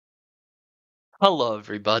Hello,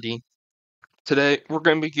 everybody. Today, we're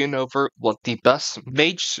going to be going over what the best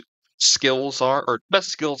skills are, or best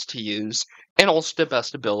skills to use, and also the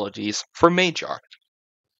best abilities for Mage are.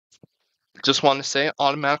 Just want to say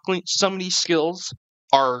automatically, some of these skills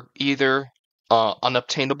are either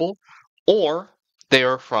unobtainable, or they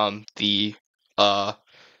are from the uh,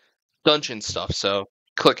 dungeon stuff. So,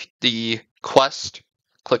 click the quest,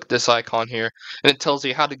 click this icon here, and it tells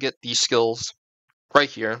you how to get these skills right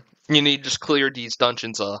here. You need to just clear these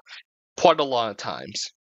dungeons quite a lot of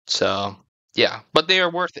times. So, yeah, but they are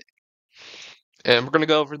worth it. And we're going to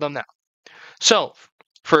go over them now. So,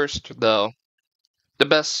 first, though, the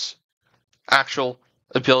best actual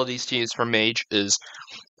abilities to use for Mage is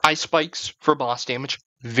Ice Spikes for boss damage.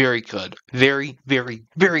 Very good. Very, very,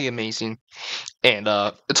 very amazing. And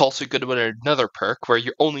it's also good with another perk where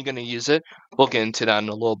you're only going to use it. We'll get into that in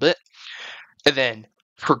a little bit. And then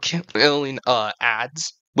for killing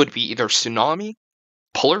ads would be either Tsunami,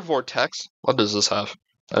 Polar Vortex. What does this have?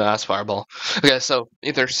 That's Fireball. Okay, so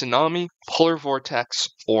either Tsunami, Polar Vortex,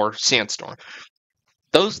 or Sandstorm.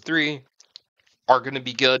 Those three are going to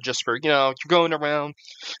be good just for, you're going around,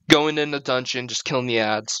 going in the dungeon, just killing the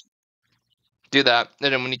ads. Do that,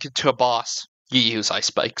 and then when you get to a boss, you use Ice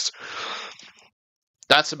Spikes.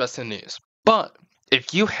 That's the best thing to use. But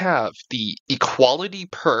if you have the Equality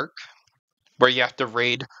perk, where you have to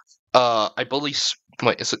raid, I believe,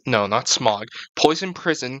 wait, is it? No, not Smog. Poison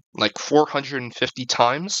Prison, like 450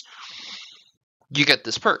 times, you get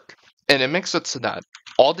this perk. And it makes it so that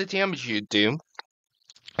all the damage you do,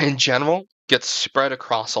 in general, gets spread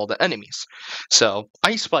across all the enemies. So,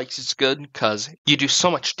 Ice Spikes is good because you do so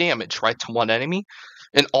much damage, right, to one enemy,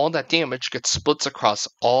 and all that damage gets splits across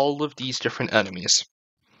all of these different enemies.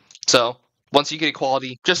 So, once you get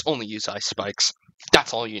equality, just only use Ice Spikes.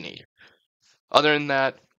 That's all you need. Other than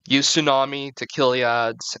that, use Tsunami to kill the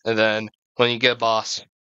ads, and then when you get a boss,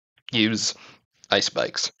 use Ice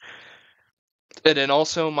Spikes. And then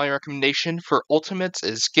also, my recommendation for ultimates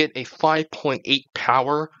is get a 5.8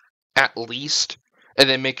 power at least, and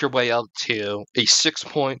then make your way up to a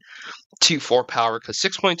 6.24 power, because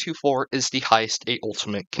 6.24 is the highest a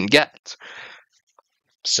ultimate can get.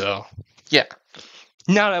 So, yeah.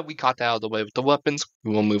 Now that we got that out of the way with the weapons,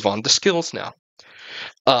 we will move on to skills now.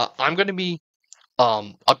 I'm going to be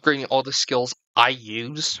upgrading all the skills I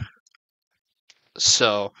use.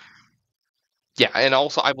 So, yeah, and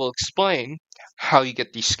also I will explain how you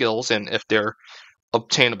get these skills and if they're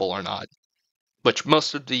obtainable or not. Which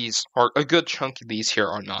most of these, or a good chunk of these here,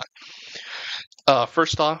 are not.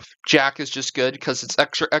 First off, Jack is just good because it's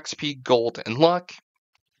extra XP, gold, and luck.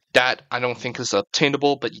 That I don't think is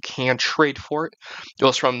obtainable, but you can trade for it. It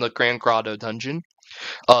was from the Grand Grotto dungeon.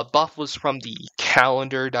 Buff was from the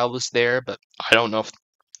calendar that was there, but I don't know if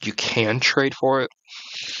you can trade for it.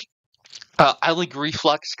 I like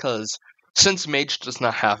Reflex because since Mage does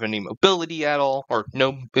not have any mobility at all, or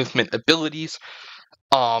no movement abilities,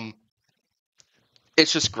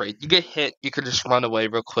 it's just great. You get hit, you could just run away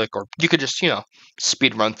real quick, or you could just,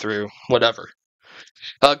 speed run through, whatever.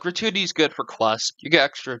 Gratuity is good for quests. You get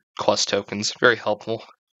extra quest tokens, very helpful.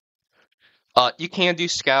 You can do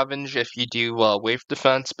Scavenge if you do Wave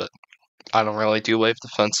Defense, but I don't really do Wave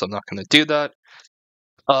Defense, so I'm not going to do that.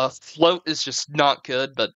 Float is just not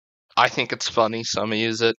good, but I think it's funny, so I'm going to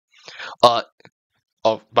use it.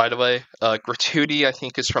 Oh, by the way, Gratuity I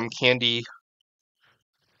think is from Candy...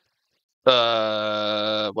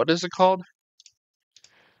 what is it called?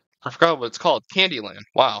 I forgot what it's called. Candyland.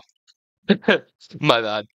 Wow. My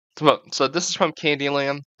bad. So this is from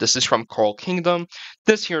Candyland. This is from Coral Kingdom.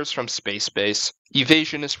 This here is from Space Base.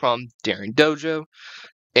 Evasion is from Daring Dojo.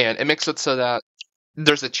 And it makes it so that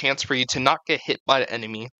there's a chance for you to not get hit by the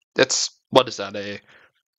enemy. What is that,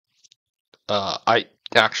 I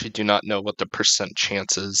actually do not know what the percent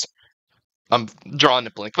chance is. I'm drawing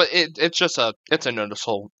a blank, but it's a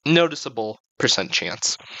noticeable percent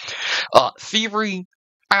chance. Thievery,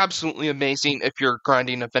 absolutely amazing if you're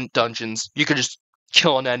grinding event dungeons. You could just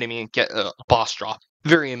kill an enemy and get a boss drop.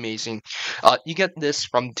 Very amazing. You get this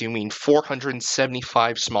from doing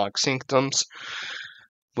 475 Smog Sanctums,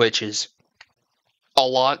 which is a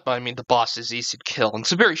lot, but I mean, the boss is easy to kill. And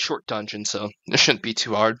it's a very short dungeon, so it shouldn't be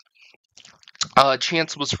too hard.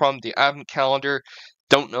 Chance was from the Advent Calendar.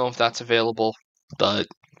 Don't know if that's available, but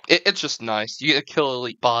it's just nice. You get a kill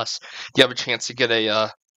elite boss, you have a chance to get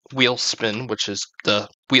a wheel spin, which is the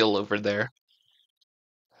wheel over there.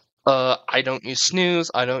 I don't use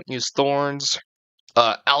Snooze, I don't use Thorns.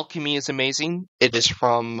 Alchemy is amazing. It is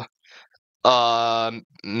from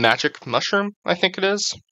Magic Mushroom, I think it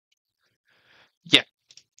is. Yeah,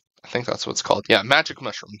 I think that's what it's called. Yeah, Magic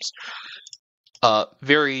Mushrooms.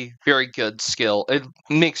 Very, very good skill. It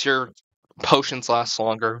makes your potions last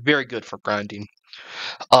longer. Very good for grinding.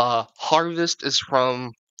 Harvest is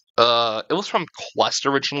from, it was from Quest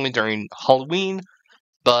originally during Halloween,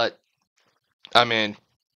 but, I mean,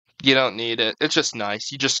 you don't need it. It's just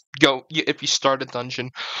nice. You just go, if you start a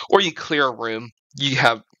dungeon, or you clear a room, you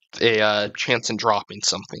have a chance in dropping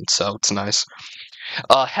something, so it's nice.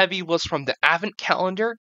 Heavy was from the Advent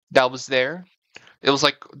calendar that was there. It was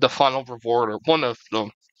like the final reward, or one of the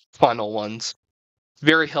final ones.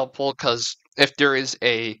 Very helpful, because if there is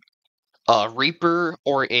a Reaper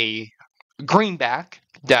or a Greenback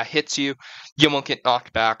that hits you, you won't get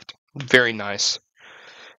knocked back. Very nice.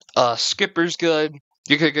 Skipper's good.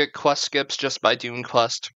 You could get quest skips just by doing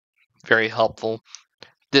quest. Very helpful.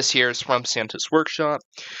 This here is from Santa's Workshop.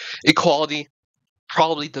 Equality,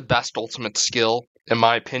 probably the best ultimate skill, in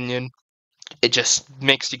my opinion. It just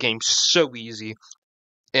makes the game so easy.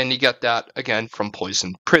 And you get that, again, from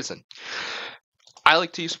Poison Prison. I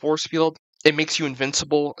like to use Force Field. It makes you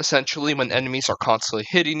invincible, essentially, when enemies are constantly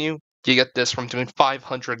hitting you. You get this from doing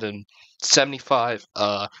 575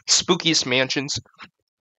 Spookiest Mansions.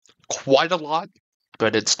 Quite a lot,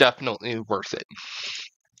 but it's definitely worth it.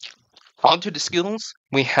 Onto the skills,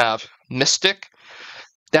 we have Mystic.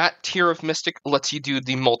 That tier of Mystic lets you do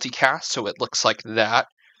the multicast, so it looks like that,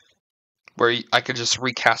 where I could just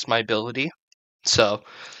recast my ability. So,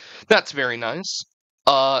 that's very nice.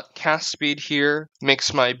 Cast speed here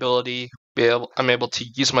makes my ability, I'm able to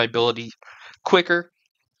use my ability quicker.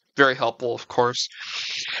 Very helpful, of course.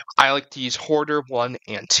 I like to use Hoarder 1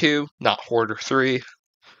 and 2, not Hoarder 3.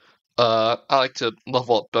 I like to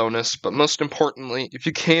level up bonus, but most importantly, if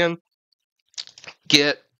you can,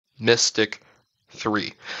 get Mystic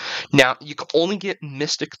 3. Now, you can only get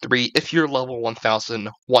Mystic 3 if you're level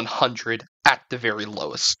 1100 at the very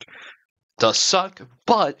lowest. Does suck,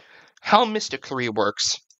 but how Mystic 3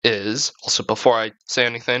 works is, also before I say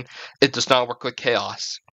anything, it does not work with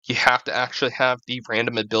Chaos. You have to actually have the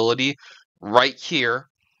random ability right here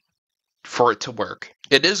for it to work.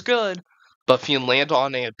 It is good, but if you land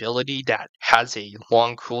on an ability that has a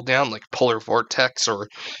long cooldown, like Polar Vortex or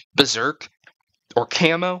Berserk or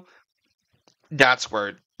Camo, that's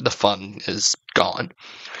where the fun is gone.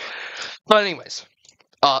 But anyways,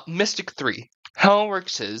 Mystic 3. How it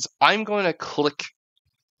works is, I'm going to click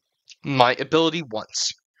my ability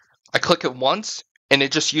once. I click it once, and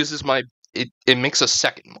it just uses it makes a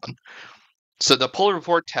second one. So the Polar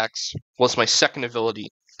Vortex was my second ability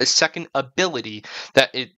that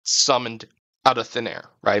it summoned out of thin air,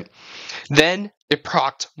 right? Then it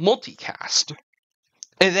procced Multicast.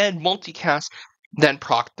 And then Multicast then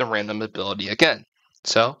procced the random ability again.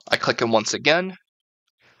 So I click it once again.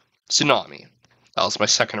 Tsunami. That was my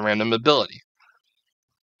second random ability.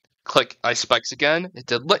 Click Ice Spikes again. It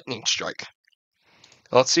did Lightning Strike.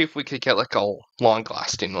 Let's see if we could get like a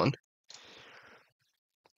long-lasting one.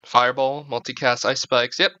 Fireball, Multicast, Ice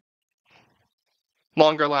Spikes. Yep.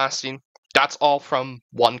 Longer lasting. That's all from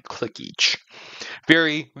one click each.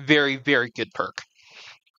 Very, very, very good perk.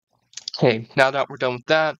 Okay, now that we're done with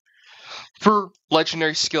that, for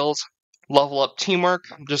legendary skills, level up teamwork.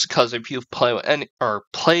 Just because if you play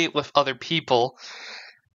with other people,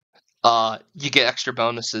 you get extra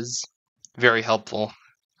bonuses. Very helpful.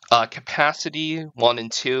 Capacity 1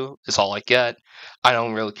 and 2 is all I get. I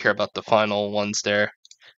don't really care about the final ones there.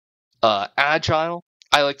 Agile,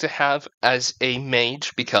 I like to have as a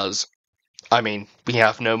mage because, we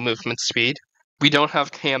have no movement speed. We don't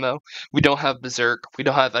have camo. We don't have berserk. We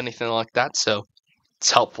don't have anything like that, so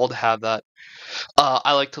it's helpful to have that.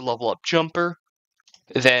 I like to level up jumper.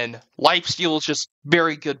 Then lifesteal is just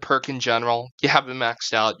very good perk in general. You have it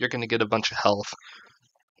maxed out, you're going to get a bunch of health.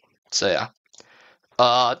 So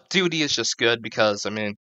yeah. Duty is just good because,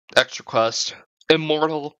 extra quest.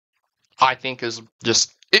 Immortal, I think, is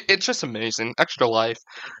just, it's just amazing. Extra life,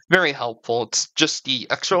 very helpful. It's just the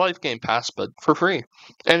extra life game pass, but for free.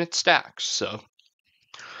 And it stacks, so.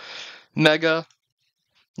 Mega,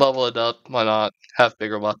 level it up, why not? Have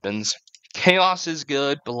bigger weapons. Chaos is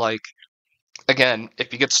good, but again,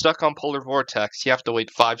 if you get stuck on Polar Vortex, you have to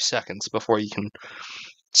wait 5 seconds before you can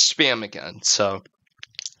spam again, so.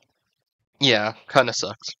 Yeah, kinda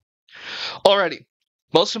sucks. Alrighty,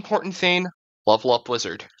 most important thing, level up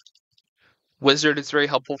Wizard. Wizard is very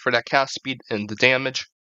helpful for that cast speed and the damage,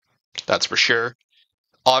 that's for sure.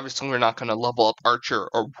 Obviously, we're not going to level up Archer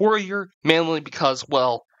or Warrior, mainly because,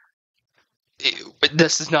 well,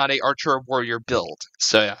 this is not a Archer or Warrior build,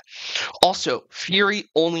 so yeah. Also, Fury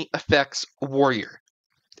only affects Warrior.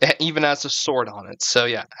 It even has a sword on it, so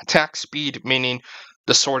yeah. Attack speed, meaning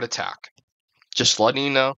the sword attack. Just letting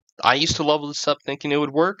you know. I used to level this up thinking it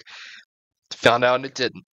would work. Found out it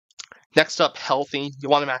didn't. Next up, healthy. You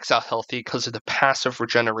want to max out healthy because of the passive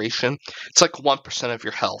regeneration. It's like 1% of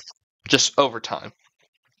your health, just over time.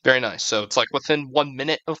 Very nice. So it's like within 1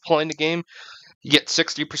 minute of playing the game, you get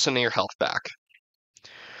 60% of your health back.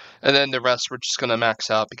 And then the rest we're just going to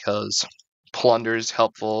max out because Plunder is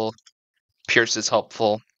helpful, Pierce is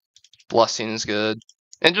helpful, Blessing is good.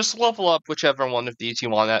 And just level up whichever one of these you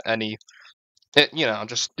want at any...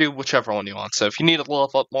 just do whichever one you want. So if you need to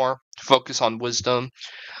level up more, focus on Wisdom.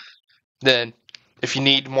 Then if you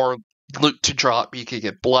need more loot to drop, you could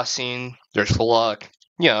get Blessing, there's Luck.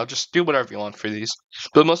 Just do whatever you want for these.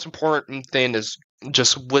 But the most important thing is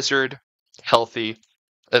just Wizard, healthy,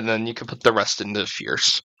 and then you can put the rest into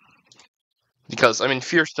Fierce. Because,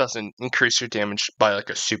 Fierce doesn't increase your damage by,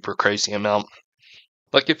 like, a super crazy amount.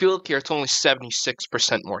 Like, if you look here, it's only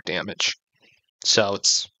 76% more damage. So,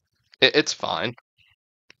 it's fine.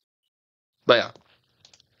 But,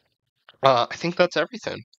 yeah. I think that's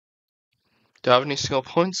everything. Do I have any skill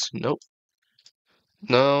points? Nope.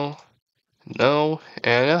 No,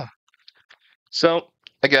 and yeah. So,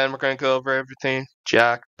 again, we're going to go over everything.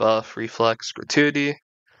 Jack, buff, reflex, gratuity.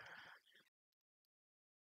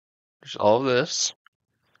 There's all of this.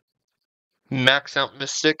 Max out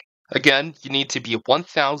Mystic. Again, you need to be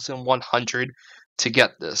 1,100 to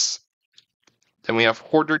get this. Then we have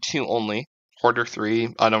Hoarder 2 only. Hoarder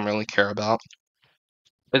 3, I don't really care about.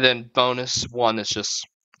 And then bonus 1 is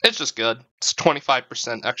it's just good. It's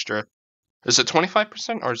 25% extra. Is it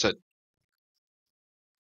 25% or is it...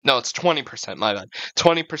 No, it's 20%, my bad.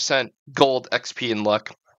 20% gold, XP, and luck.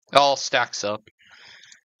 It all stacks up.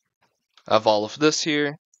 I have all of this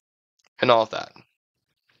here, and all of that.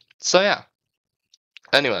 So yeah.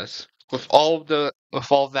 Anyways, with all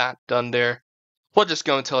that done there, we'll just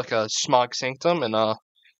go into like a Smog Sanctum, and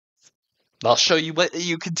I'll show you what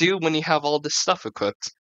you could do when you have all this stuff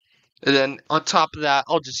equipped. And then on top of that,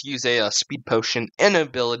 I'll just use a Speed Potion and an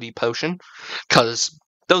Ability Potion, because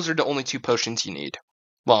those are the only 2 potions you need.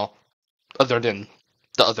 Well, other than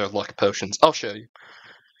the other luck potions. I'll show you.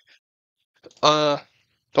 The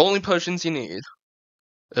only potions you need.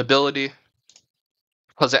 Ability,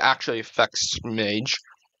 because it actually affects Mage.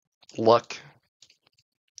 Luck.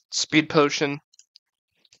 Speed Potion.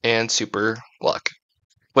 And Super Luck.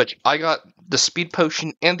 Which, I got the Speed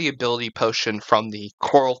Potion and the Ability Potion from the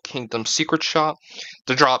Coral Kingdom Secret Shop.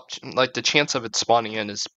 The chance of it spawning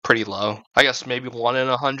in is pretty low. I guess maybe 1 in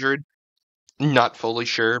 100. Not fully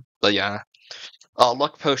sure, but yeah.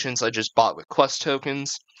 Luck Potions I just bought with quest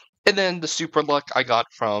tokens. And then the Super Luck I got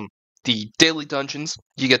from the daily dungeons.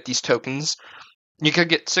 You get these tokens. You can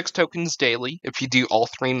get 6 tokens daily if you do all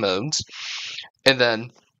 3 modes. And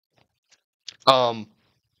then,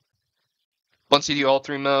 once you do all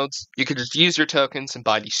 3 modes, you can just use your tokens and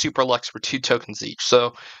buy these Super Lucks for 2 tokens each.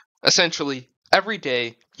 So, essentially, every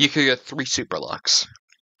day, you could get 3 Super Lucks.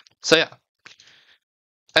 So, yeah.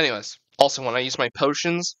 Anyways, also, when I use my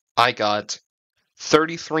potions, I got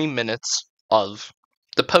 33 minutes of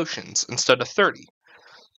the potions instead of 30.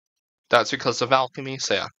 That's because of alchemy,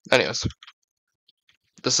 so yeah. Anyways.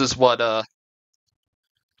 This is what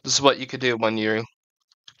you could do when you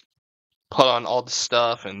put on all the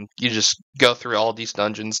stuff and you just go through all these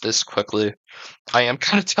dungeons this quickly. I am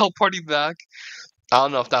kind of teleporting back. I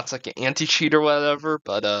don't know if that's like an anti-cheat or whatever,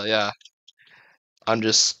 but yeah. I'm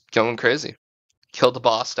just going crazy. Kill the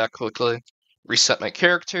boss that quickly. Reset my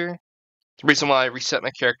character. The reason why I reset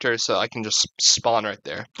my character is so I can just spawn right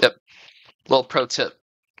there. Yep. Little pro tip.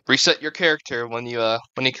 Reset your character when you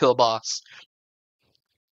kill a boss.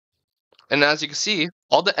 And as you can see,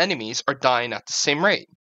 all the enemies are dying at the same rate.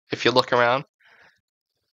 If you look around,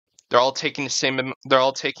 they're all taking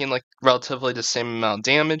like relatively the same amount of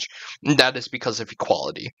damage, and that is because of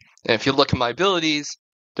equality. And if you look at my abilities,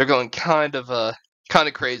 they're going kind of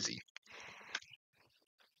crazy.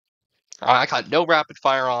 I got no rapid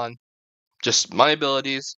fire on, just my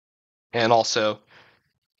abilities, and also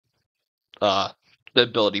the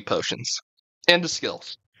ability potions and the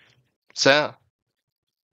skills. So yeah,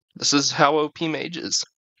 this is how OP Mage is.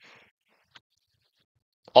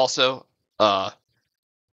 Also,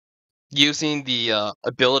 using the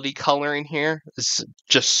ability coloring here is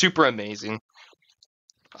just super amazing.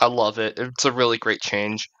 I love it. It's a really great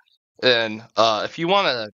change. And if you want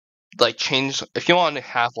to if you want to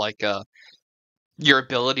have your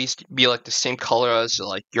abilities to be like the same color as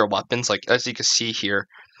like your weapons, like as you can see here,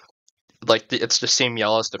 it's the same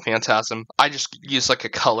yellow as the Phantasm. I just use like a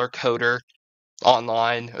color coder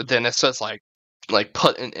online. Then it says like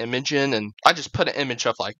put an image in, and I just put an image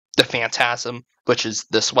of like the Phantasm, which is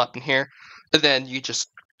this weapon here. And then you just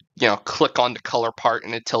click on the color part,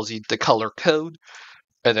 and it tells you the color code,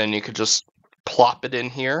 and then you could just plop it in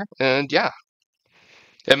here, and yeah.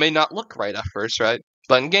 It may not look right at first, right?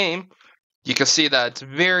 But in game, you can see that it's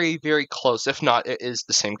very, very close. If not, it is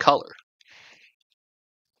the same color.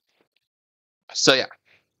 So yeah.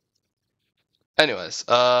 Anyways,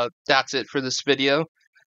 that's it for this video.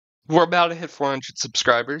 We're about to hit 400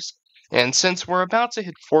 subscribers. And since we're about to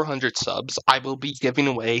hit 400 subs, I will be giving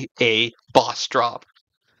away a boss drop.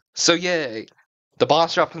 So yay! The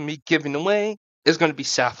boss drop I'm giving away is going to be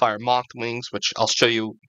Sapphire Moth Wings, which I'll show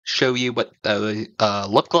you what they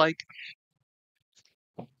look like.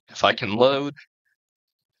 If I can load.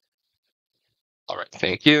 All right,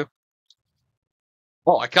 thank you.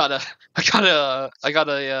 Oh, I got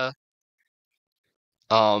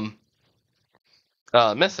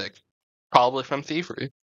a mythic, probably from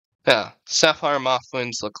Thievery. Yeah, Sapphire Moth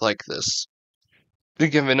Wings look like this. We're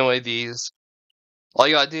giving away these. All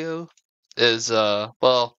you gotta do is I'll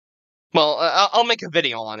make a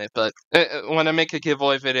video on it, but when I make a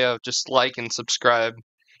giveaway video, just like and subscribe,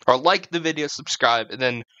 or like the video, subscribe, and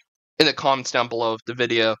then in the comments down below of the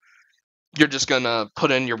video, you're just gonna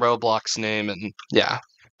put in your Roblox name, and yeah.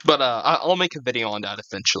 But I'll make a video on that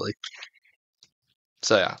eventually.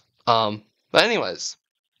 So yeah. But anyways,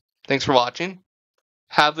 thanks for watching.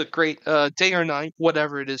 Have a great day or night,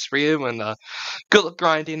 whatever it is for you, and good luck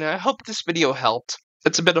grinding. I hope this video helped.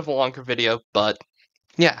 It's a bit of a longer video, but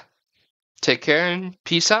yeah. Take care and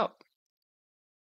peace out.